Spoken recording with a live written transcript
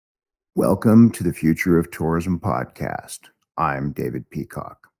Welcome to the Future of Tourism podcast. I'm David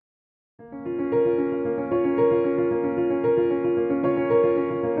Peacock.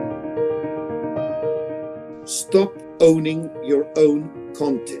 Stop owning your own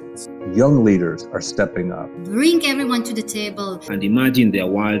content. Young leaders are stepping up. Bring everyone to the table and imagine their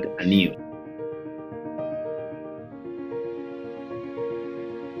world anew.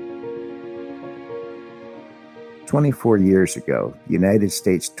 "24 years ago, the United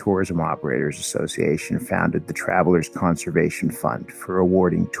States Tourism Operators Association founded the Travelers Conservation Fund for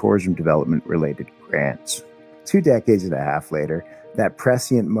awarding tourism development-related grants. 2 decades and a half later, that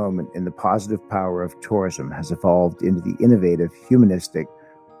prescient moment in the positive power of tourism has evolved into the innovative, humanistic,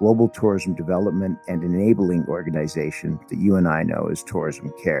 global tourism development and enabling organization that you and I know as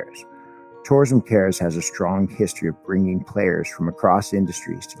Tourism Cares. Tourism Cares has a strong history of bringing players from across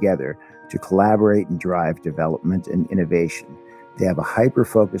industries together to collaborate and drive development and innovation. They have a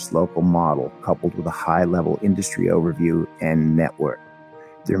hyper-focused local model coupled with a high-level industry overview and network.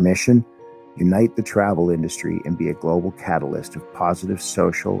 Their mission? Unite the travel industry and be a global catalyst of positive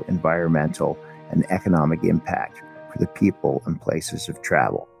social, environmental, and economic impact for the people and places of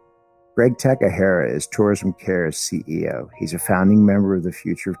travel. Greg Takehara is Tourism Cares CEO. He's a founding member of the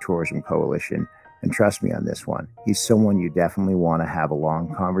Future of Tourism Coalition, and trust me on this one, he's someone you definitely want to have a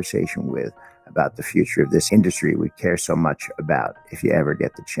long conversation with about the future of this industry we care so much about if you ever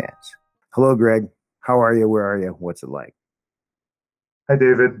get the chance. Hello, Greg. How are you? Where are you? What's it like? Hi,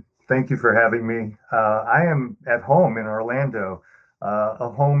 David. Thank you for having me. I am at home in Orlando, a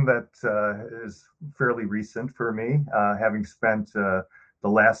home that is fairly recent for me, having spent the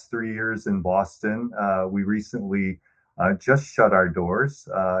last 3 years in Boston. We recently just shut our doors.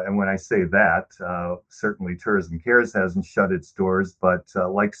 And when I say that, certainly Tourism Cares hasn't shut its doors, but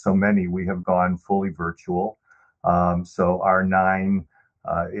like so many, we have gone fully virtual. So our 9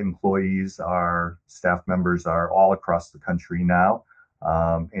 employees, our staff members are all across the country now.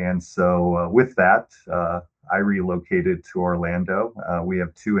 And so with that, I relocated to Orlando. We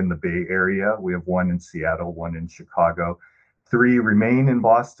have 2 in the Bay Area. We have 1 in Seattle, 1 in Chicago. 3 remain in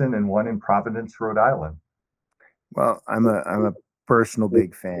Boston and 1 in Providence, Rhode Island. Well, I'm a personal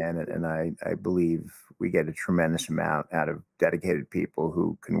big fan, and I believe we get a tremendous amount out of dedicated people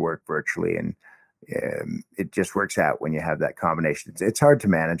who can work virtually, and it just works out when you have that combination. It's hard to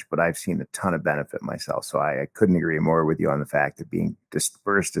manage, but I've seen a ton of benefit myself, so I couldn't agree more with you on the fact that being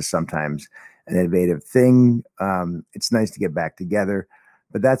dispersed is sometimes an innovative thing. It's nice to get back together.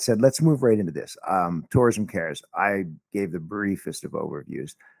 But that said, let's move right into this. Tourism Cares. I gave the briefest of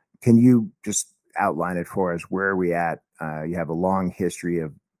overviews. Can you just outline it for us? Where are we at? You have a long history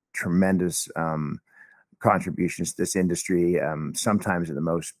of tremendous contributions to this industry, sometimes in the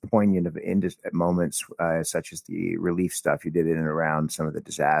most poignant of moments, such as the relief stuff you did in and around some of the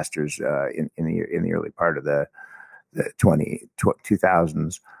disasters in the early part of the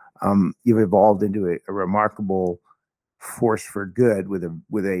 2000s. You've evolved into a remarkable force for good with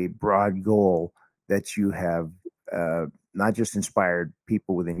a broad goal that you have not just inspired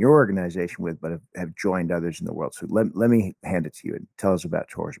people within your organization with, but have joined others in the world. So let me hand it to you and tell us about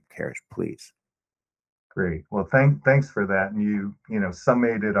Tourism Cares, please. Great. Well, thanks for that. And you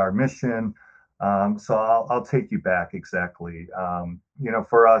summated our mission. So I'll take you back exactly.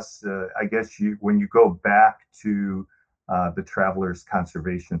 For us, I guess when you go back to the Travelers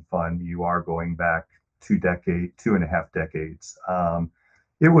Conservation Fund, you are going back 2.5 decades.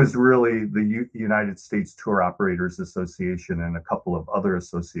 It was really the United States Tour Operators Association and a couple of other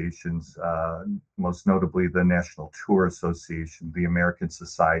associations, most notably the National Tour Association, the American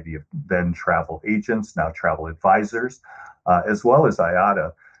Society of then Travel Agents, now Travel Advisors, as well as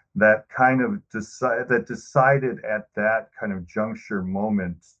IATA, that kind of decided at that kind of juncture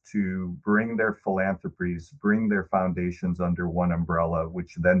moment to bring their philanthropies, bring their foundations under one umbrella,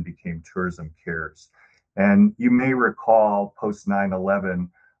 which then became Tourism Cares. And you may recall post 9/11,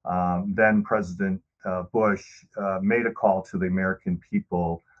 then President Bush made a call to the American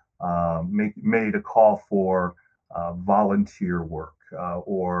people, made a call for volunteer work,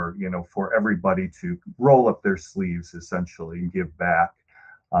 or for everybody to roll up their sleeves essentially and give back.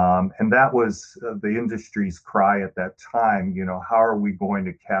 And that was the industry's cry at that time. How are we going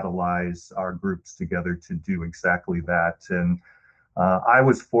to catalyze our groups together to do exactly that? And I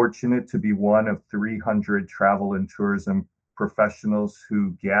was fortunate to be one of 300 travel and tourism professionals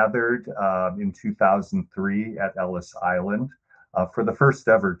who gathered in 2003 at Ellis Island for the first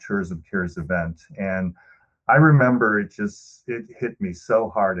ever Tourism Cares event. And I remember it hit me so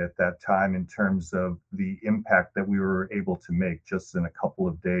hard at that time in terms of the impact that we were able to make just in a couple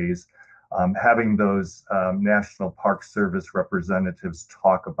of days. Having those National Park Service representatives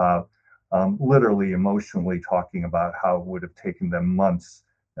talk about literally emotionally talking about how it would have taken them months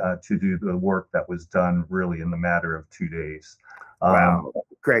to do the work that was done really in the matter of 2 days. Wow.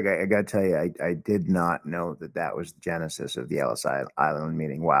 Greg, I got to tell you, I did not know that that was the genesis of the Ellis Island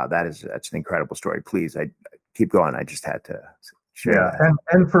meeting. Wow, that's an incredible story. Please, I keep going. I just had to share Yeah, that.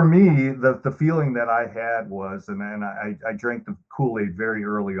 and for me, the feeling that I had was, and then I drank the Kool-Aid very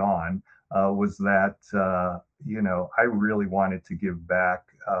early on, was that I really wanted to give back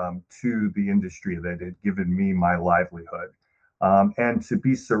to the industry that had given me my livelihood, and to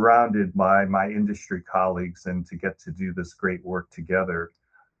be surrounded by my industry colleagues and to get to do this great work together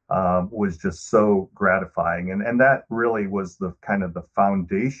was just so gratifying. And that really was the kind of the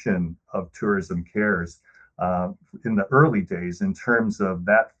foundation of Tourism Cares in the early days in terms of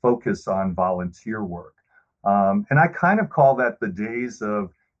that focus on volunteer work. And I kind of call that the days of,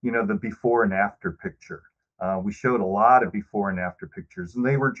 the before and after picture. We showed a lot of before and after pictures, and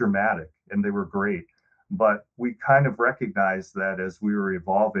they were dramatic and they were great. But we kind of recognized that as we were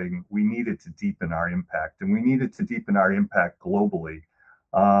evolving, we needed to deepen our impact, and we needed to deepen our impact globally.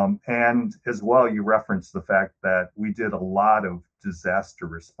 And as well, you referenced the fact that we did a lot of disaster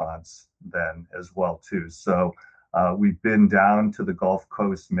response then as well too. So we've been down to the Gulf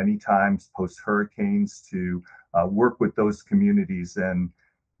Coast many times post hurricanes to work with those communities, and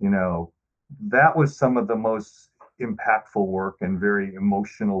that was some of the most impactful work and very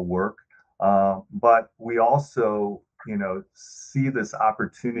emotional work. But we also, see this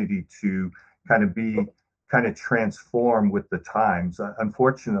opportunity to kind of be kind of transform with the times.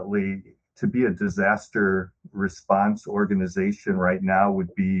 Unfortunately, to be a disaster response organization right now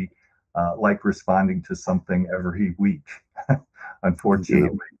would be like responding to something every week,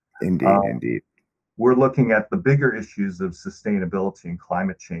 unfortunately. Indeed. We're looking at the bigger issues of sustainability and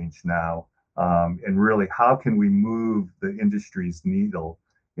climate change now, and really how can we move the industry's needle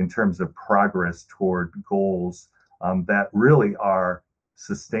in terms of progress toward goals that really are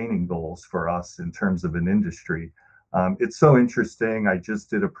sustaining goals for us in terms of an industry. It's so interesting. I just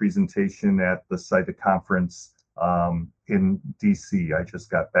did a presentation at the CITA conference in DC. I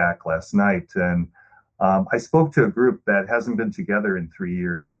just got back last night, and I spoke to a group that hasn't been together in 3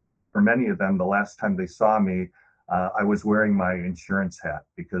 years. For many of them, the last time they saw me, I was wearing my insurance hat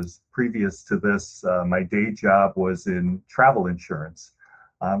because previous to this, my day job was in travel insurance.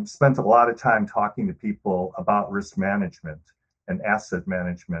 Spent a lot of time talking to people about risk management and asset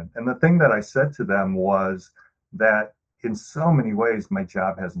management. And the thing that I said to them was that in so many ways, my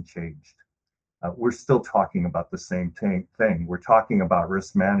job hasn't changed. We're still talking about the same thing. We're talking about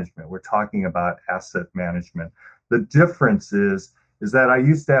risk management. We're talking about asset management. The difference is that I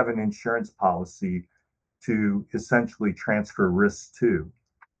used to have an insurance policy to essentially transfer risk to.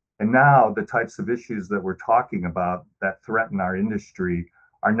 And now the types of issues that we're talking about that threaten our industry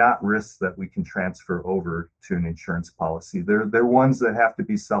are not risks that we can transfer over to an insurance policy. They're ones that have to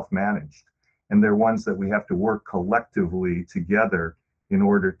be self-managed, and they're ones that we have to work collectively together in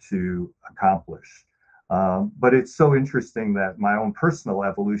order to accomplish. But it's so interesting that my own personal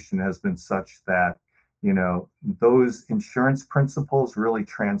evolution has been such that, those insurance principles really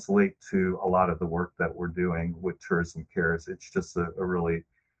translate to a lot of the work that we're doing with Tourism Cares. It's just a really,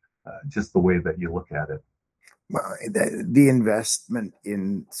 just the way that you look at it. Well, the investment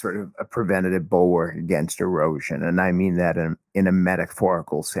in sort of a preventative bulwark against erosion, and I mean that in a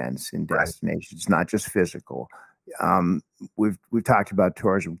metaphorical sense in destinations, not just physical. We've talked about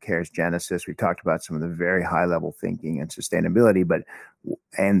Tourism Care's genesis. We've talked about some of the very high level thinking and sustainability, but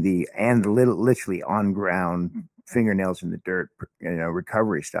literally on ground fingernails in the dirt,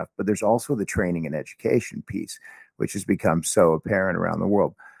 recovery stuff. But there's also the training and education piece, which has become so apparent around the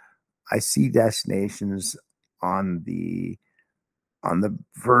world. I see destinations on the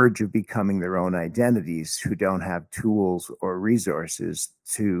verge of becoming their own identities who don't have tools or resources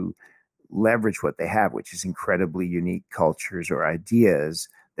to leverage what they have, which is incredibly unique cultures or ideas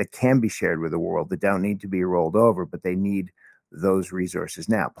that can be shared with the world, that don't need to be rolled over, but they need those resources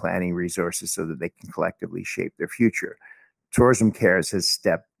now, planning resources so that they can collectively shape their future. Tourism Cares has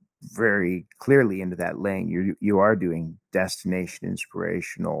stepped very clearly into that lane. You are doing destination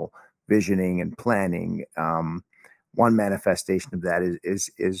inspirational visioning and planning. One manifestation of that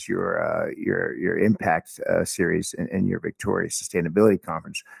is your impact series and your Victoria Sustainability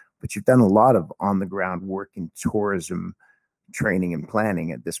Conference. But you've done a lot of on the ground work in tourism training and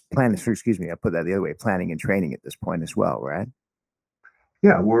planning at this planning. Excuse me, I put that the other way: planning and training at this point as well, right?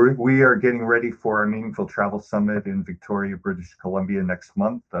 Yeah, we are getting ready for our Meaningful Travel Summit in Victoria, British Columbia next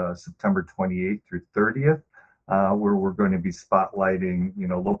month, September 28th through 30th, where we're going to be spotlighting,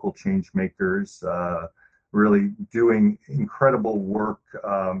 local change makers, really doing incredible work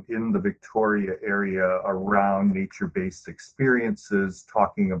in the Victoria area around nature-based experiences,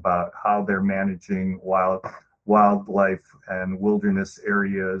 talking about how they're managing wildlife and wilderness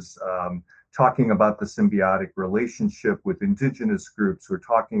areas, talking about the symbiotic relationship with indigenous groups. We're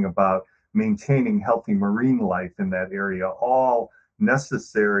talking about maintaining healthy marine life in that area, all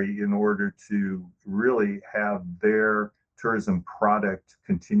necessary in order to really have their tourism product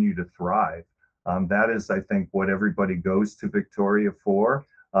continue to thrive. That is, I think, what everybody goes to Victoria for.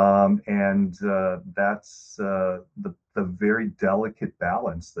 And that's the very delicate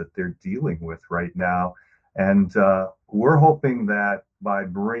balance that they're dealing with right now. And we're hoping that by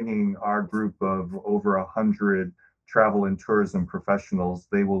bringing our group of over 100 travel and tourism professionals,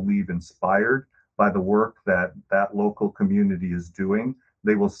 they will leave inspired by the work that that local community is doing.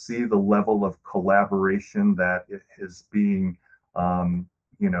 They will see the level of collaboration that is being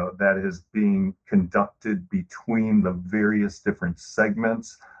that is being conducted between the various different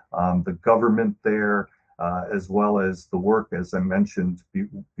segments, the government there, as well as the work, as I mentioned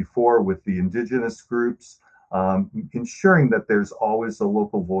before, with the indigenous groups, ensuring that there's always a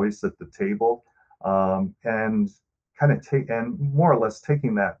local voice at the table, and kind of take and more or less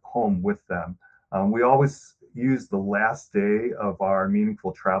taking that home with them. We always use the last day of our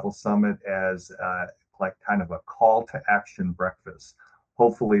Meaningful Travel Summit as like kind of a call to action breakfast.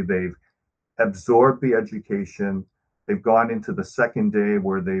 Hopefully they've absorbed the education. They've gone into the second day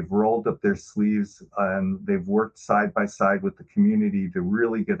where they've rolled up their sleeves and they've worked side by side with the community to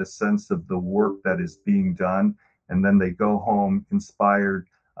really get a sense of the work that is being done. And then they go home inspired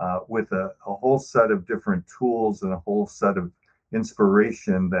with a whole set of different tools and a whole set of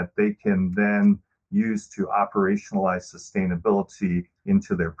inspiration that they can then use to operationalize sustainability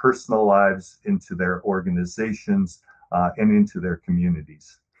into their personal lives, into their organizations, and into their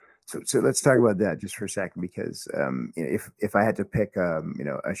communities. So let's talk about that just for a second, because if I had to pick a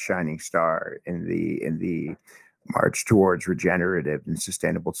shining star in the march towards regenerative and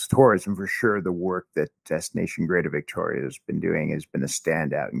sustainable tourism, for sure the work that Destination Greater Victoria has been doing has been a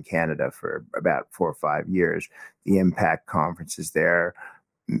standout in Canada for about 4 or 5 years. The impact conferences there,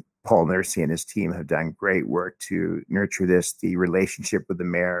 Paul Nursey and his team have done great work to nurture this. The relationship with the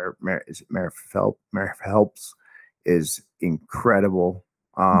Mayor Phelps is incredible.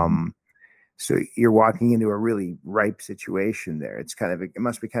 So you're walking into a really ripe situation there. It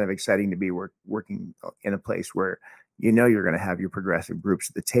must be kind of exciting to be working in a place where you're going to have your progressive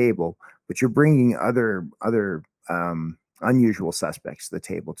groups at the table, but you're bringing other unusual suspects to the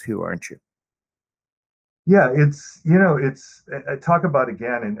table too, aren't you? Yeah, it's talk about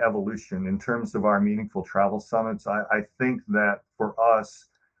again an evolution in terms of our meaningful travel summits. I think that for us,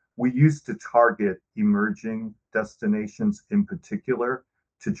 we used to target emerging destinations in particular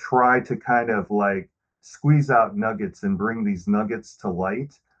to try to kind of like squeeze out nuggets and bring these nuggets to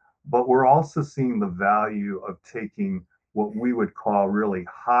light. But we're also seeing the value of taking what we would call really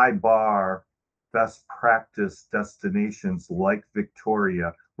high bar best practice destinations like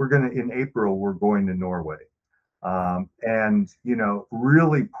Victoria. In April, we're going to Norway. And,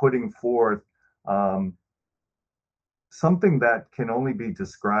 really putting forth something that can only be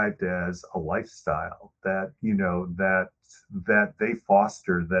described as a lifestyle that they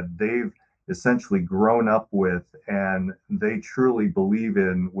foster, that they've essentially grown up with, and they truly believe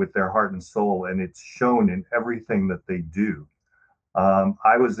in with their heart and soul, and it's shown in everything that they do.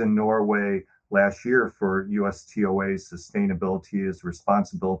 I was in Norway last year for USTOA's Sustainability is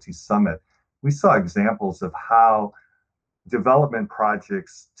Responsibility Summit. We saw examples of how development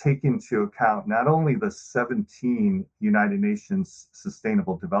projects take into account not only the 17 United Nations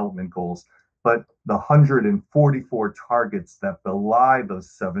Sustainable Development Goals, but the 144 targets that belie those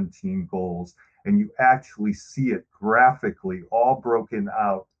 17 goals. And you actually see it graphically, all broken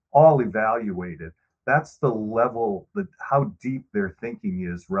out, all evaluated. That's the level, how deep their thinking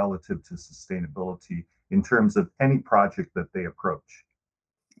is relative to sustainability in terms of any project that they approach.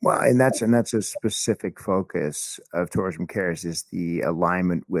 Well, and that's a specific focus of Tourism Cares, is the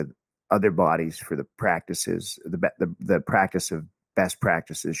alignment with other bodies for the practices, the practice of best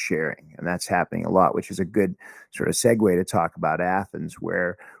practices sharing, and that's happening a lot, which is a good sort of segue to talk about Athens,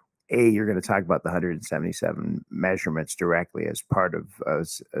 where you're going to talk about the 177 measurements directly as part of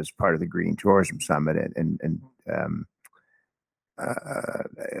the Green Tourism Summit and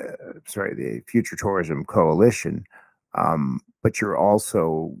the Future Tourism Coalition. But you're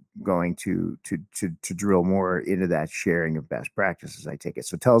also going to drill more into that sharing of best practices, I take it.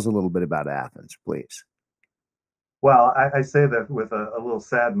 So tell us a little bit about Athens, please. Well, I say that with a little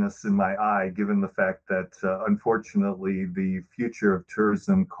sadness in my eye, given the fact that unfortunately the Future of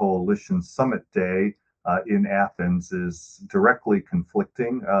Tourism Coalition Summit Day in Athens is directly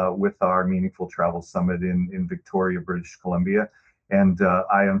conflicting with our Meaningful Travel Summit in Victoria, British Columbia. And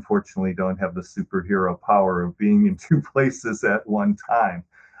I unfortunately don't have the superhero power of being in two places at one time.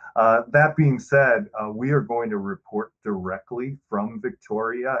 That being said, we are going to report directly from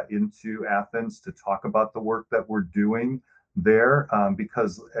Victoria into Athens to talk about the work that we're doing there,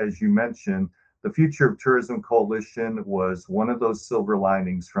 because, as you mentioned, the Future of Tourism Coalition was one of those silver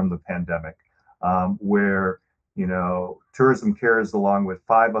linings from the pandemic, where Tourism Cares, along with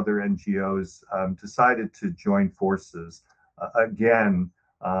 5 other NGOs, decided to join forces again,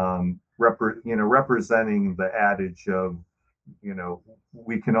 representing the adage of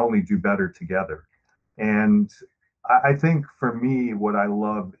we can only do better together. And I think for me, what I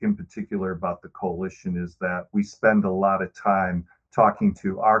love in particular about the coalition is that we spend a lot of time talking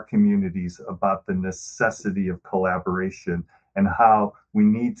to our communities about the necessity of collaboration and how we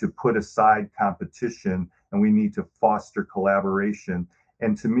need to put aside competition and we need to foster collaboration.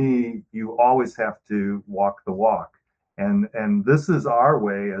 And to me, you always have to walk the walk. And this is our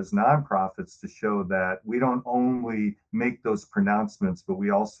way as nonprofits to show that we don't only make those pronouncements, but we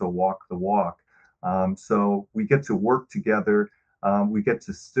also walk the walk. So we get to work together. We get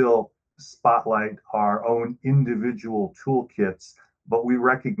to still spotlight our own individual toolkits, but we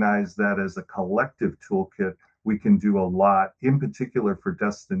recognize that as a collective toolkit, we can do a lot, in particular for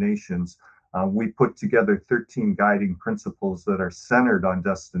destinations. We put together 13 guiding principles that are centered on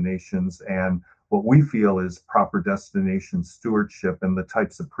destinations and what we feel is proper destination stewardship and the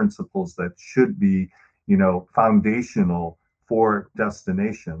types of principles that should be, foundational for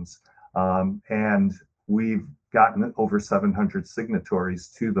destinations. And we've gotten over 700 signatories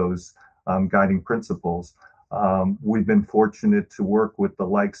to those guiding principles. We've been fortunate to work with the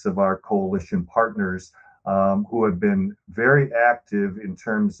likes of our coalition partners who have been very active in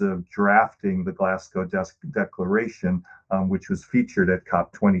terms of drafting the Glasgow Declaration, which was featured at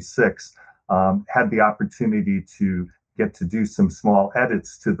COP26. Had the opportunity to get to do some small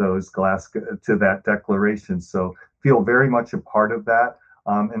edits to that declaration. So feel very much a part of that.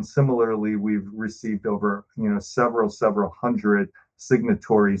 And similarly, we've received over several hundred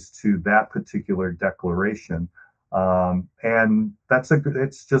signatories to that particular declaration. And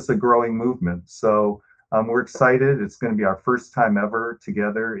it's just a growing movement. So we're excited. It's going to be our first time ever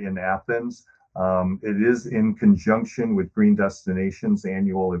together in Athens. It is in conjunction with Green Destinations'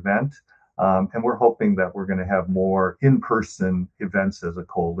 annual event. And we're hoping that we're going to have more in-person events as a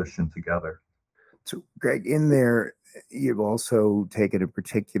coalition together. So, Greg, in there, you've also taken a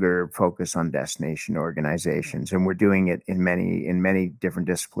particular focus on destination organizations, and we're doing it in many different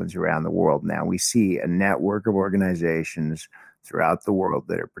disciplines around the world now. We see a network of organizations throughout the world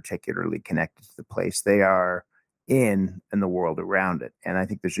that are particularly connected to the place they are in and the world around it. And I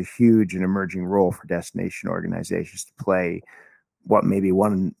think there's a huge and emerging role for destination organizations to play what may be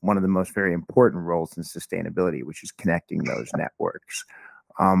one of the most very important roles in sustainability, which is connecting those networks.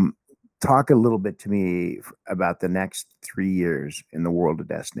 Talk a little bit to me about the next 3 years in the world of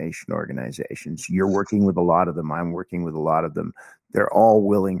destination organizations. You're working with a lot of them. I'm working with a lot of them. They're all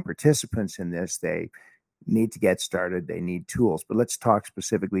willing participants in this. They need to get started. They need tools. But let's talk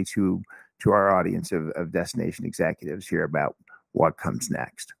specifically to our audience of destination executives here about what comes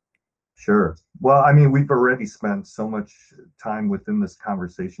next. Sure. Well, I mean, we've already spent so much time within this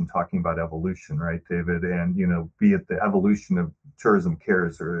conversation talking about evolution, right, David? And, be it the evolution of Tourism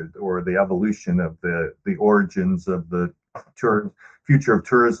Cares or the evolution of the origins of the Future of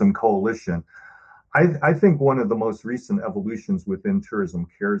Tourism Coalition. I think one of the most recent evolutions within Tourism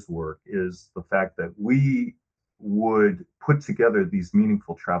Cares work is the fact that we would put together these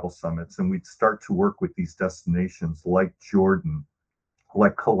meaningful travel summits and we'd start to work with these destinations like Jordan,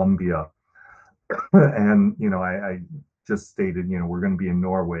 like Colombia. And, I just stated, we're going to be in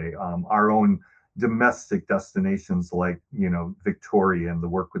Norway. Our own domestic destinations like, Victoria and the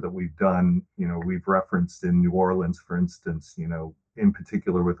work that we've done, we've referenced in New Orleans, for instance, in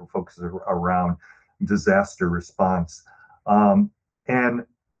particular with the focus around disaster response. And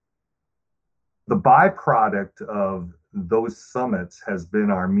the byproduct of those summits has been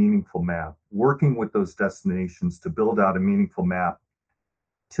our meaningful map, working with those destinations to build out a meaningful map,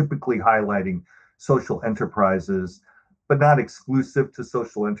 typically highlighting social enterprises, but not exclusive to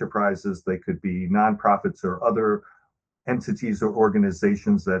social enterprises. They could be nonprofits or other entities or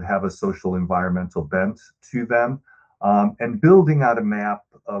organizations that have a social environmental bent to them, and building out a map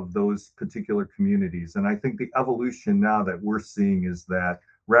of those particular communities. And I think the evolution now that we're seeing is that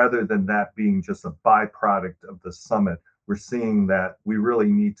rather than that being just a byproduct of the summit, we're seeing that we really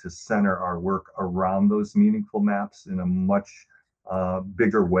need to center our work around those meaningful maps in a much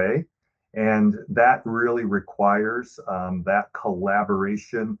bigger way. And that really requires that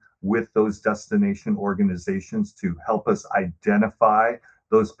collaboration with those destination organizations to help us identify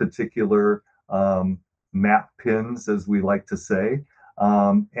those particular map pins, as we like to say,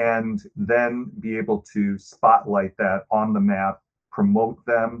 and then be able to spotlight that on the map, promote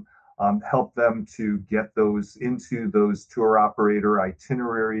them, help them to get those into those tour operator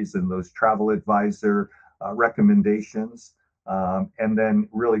itineraries and those travel advisor recommendations, and then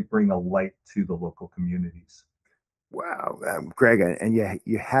really bring a light to the local communities. Wow, Greg, and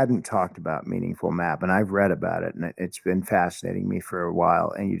you hadn't talked about Meaningful Map, and I've read about it, and it's been fascinating me for a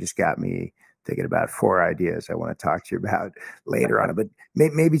while. And you just got me thinking about four ideas I want to talk to you about later on. But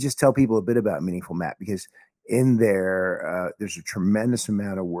maybe just tell people a bit about Meaningful Map, because in there, there's a tremendous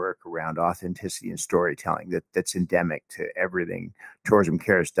amount of work around authenticity and storytelling that's endemic to everything Tourism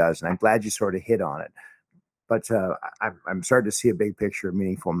Cares does. And I'm glad you sort of hit on it. But I'm starting to see a big picture of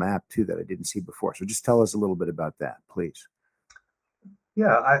Meaningful Map too that I didn't see before. So just tell us a little bit about that, please.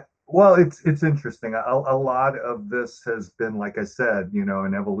 Yeah, well, it's interesting. A lot of this has been, like I said,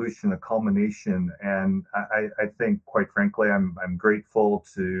 an evolution, a culmination, and I think, quite frankly, I'm grateful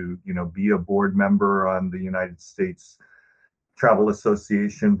to be a board member on the United States Travel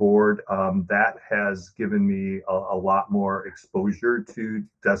Association board. That has given me a lot more exposure to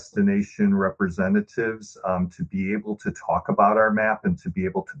destination representatives, to be able to talk about our map and to be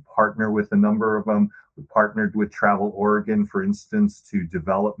able to partner with a number of them. We partnered with Travel Oregon, for instance, to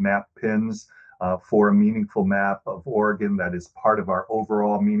develop map pins for a meaningful map of Oregon that is part of our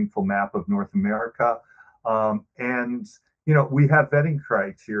overall meaningful map of North America. And we have vetting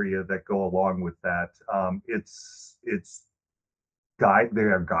criteria that go along with that. It's they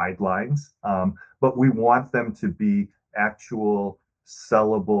are guidelines, but we want them to be actual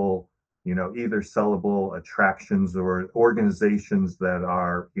sellable, either sellable attractions or organizations that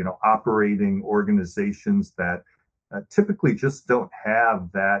are, operating organizations that typically just don't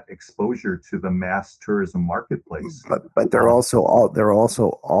have that exposure to the mass tourism marketplace. But they're also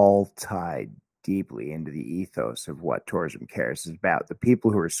all tied deeply into the ethos of what Tourism Cares is about. The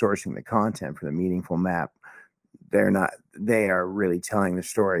people who are sourcing the content for the Meaningful Map, they are really telling the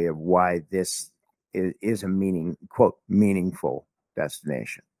story of why this is a meaningful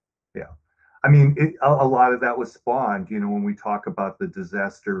destination. Yeah. I mean, a lot of that was spawned, when we talk about the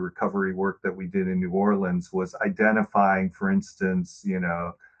disaster recovery work that we did in New Orleans, was identifying, for instance,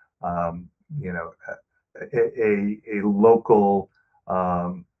 um, you know, a local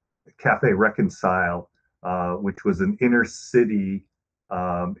Cafe Reconcile, which was an inner city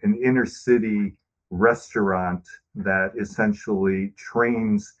restaurant that essentially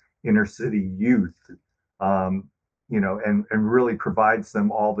trains inner city youth, and really provides them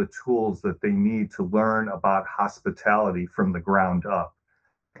all the tools that they need to learn about hospitality from the ground up.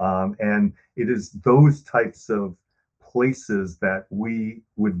 And it is those types of places that we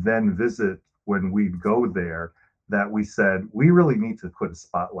would then visit when we go there, that we said, we really need to put a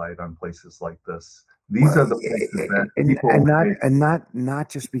spotlight on places like this. These are the places that people and not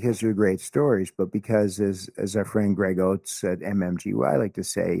just because they're great stories, but because, as our friend Greg Oates at MMGY like to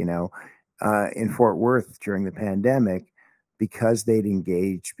say, in Fort Worth during the pandemic, because they'd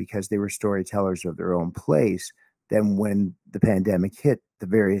engaged, because they were storytellers of their own place, then when the pandemic hit, the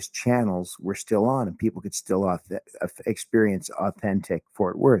various channels were still on and people could still experience authentic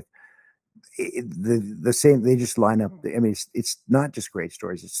Fort Worth. The same, they just line up. I mean, it's not just great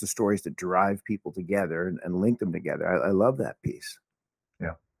stories, it's the stories that drive people together and link them together. I love that piece.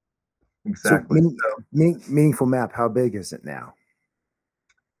 Yeah, So, exactly. Meaningful Map, how big is it now?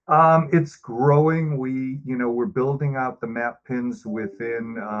 It's growing. We're building out the map pins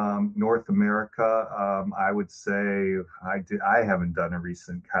within North America. I would say I haven't done a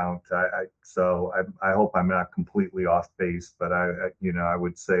recent count. I hope I'm not completely off base, but I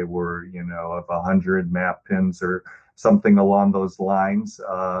would say we're, of 100 map pins or something along those lines.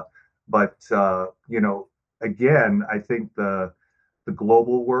 But again, I think the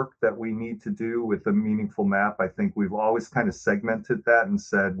global work that we need to do with a meaningful map. I think we've always kind of segmented that and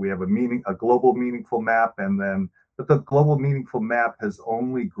said we have a global meaningful map, but the global meaningful map has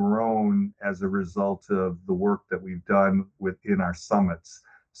only grown as a result of the work that we've done within our summits.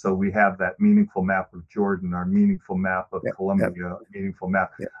 So we have that meaningful map of Jordan, our meaningful map of Colombia, meaningful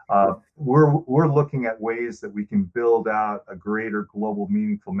map. We're looking at ways that we can build out a greater global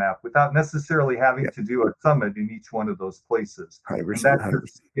meaningful map without necessarily having to do a summit in each one of those places. 100%, And that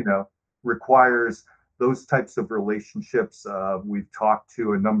just, requires those types of relationships. We've talked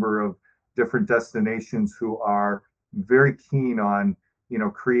to a number of different destinations who are very keen on,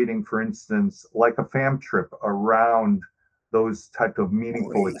 creating, for instance, like a fam trip around those type of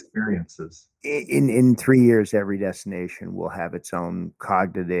meaningful experiences. In 3 years, every destination will have its own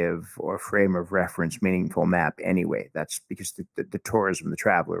cognitive or frame of reference meaningful map anyway. That's because the tourism, the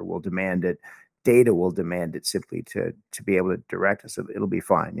traveler will demand it. Data will demand it simply to be able to direct us. It'll be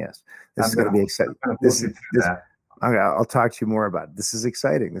fine. Yes, this is going to be exciting. Okay, I'll talk to you more about it. This is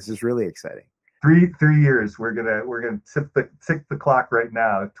exciting. This is really exciting. 3 years. We're gonna tick the clock right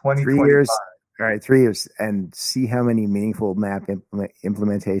now. 2025. 3 years. All right, 3 years, and see how many meaningful map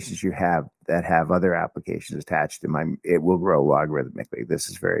implementations you have that have other applications attached to them. It will grow logarithmically. This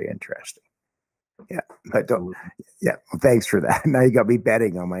is very interesting. Yeah, but don't. Yeah, well, thanks for that. Now you got me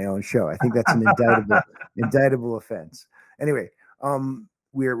betting on my own show. I think that's an indictable offense. Anyway,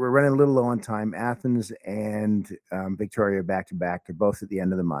 we're running a little low on time. Athens and Victoria back to back. They're both at the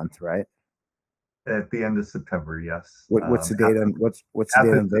end of the month, right? At the end of September, yes. What's the date on what's the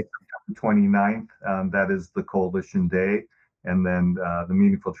date on Vic? 29th. That is the Coalition Day, and then the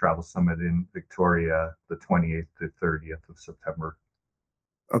Meaningful Travel Summit in Victoria, the 28th to 30th of September.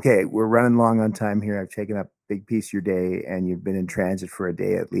 Okay, we're running long on time here. I've taken up a big piece of your day, and you've been in transit for a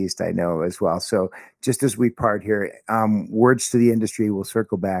day at least, I know as well. So just as we part here, words to the industry, we'll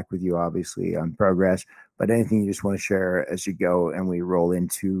circle back with you obviously on progress, but anything you just want to share as you go and we roll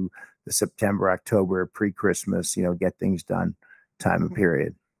into the September, October, pre-Christmas, get things done time and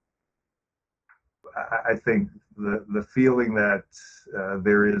period. I think the feeling that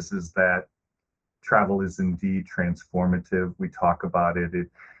there is that travel is indeed transformative. We talk about it. It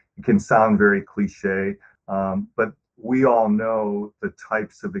can sound very cliche, but we all know the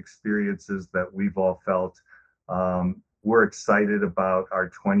types of experiences that we've all felt. We're excited about our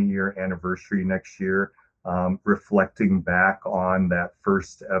 20-year anniversary next year, reflecting back on that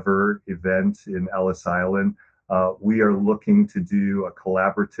first ever event in Ellis Island. We are looking to do a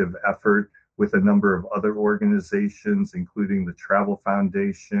collaborative effort with a number of other organizations, including the Travel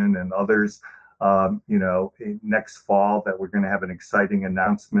Foundation and others, next fall that we're going to have an exciting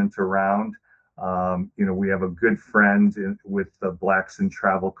announcement around. We have a good friend with the Blacks in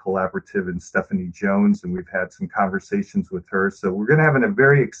Travel Collaborative and Stephanie Jones, and we've had some conversations with her. So we're going to have a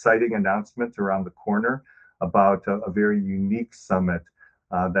very exciting announcement around the corner about a very unique summit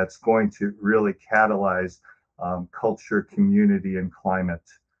that's going to really catalyze culture, community, and climate,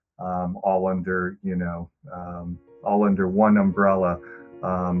 all under one umbrella.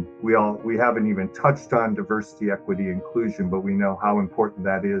 We haven't even touched on diversity, equity, inclusion, but we know how important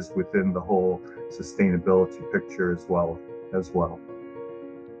that is within the whole sustainability picture as well.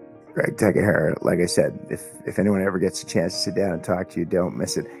 Greg Takehara, like I said, if anyone ever gets a chance to sit down and talk to you, don't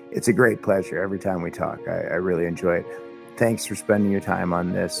miss it. It's a great pleasure every time we talk. I really enjoy it. Thanks for spending your time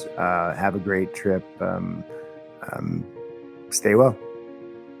on this. Have a great trip. Stay well.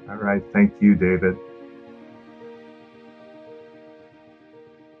 All right. Thank you, David.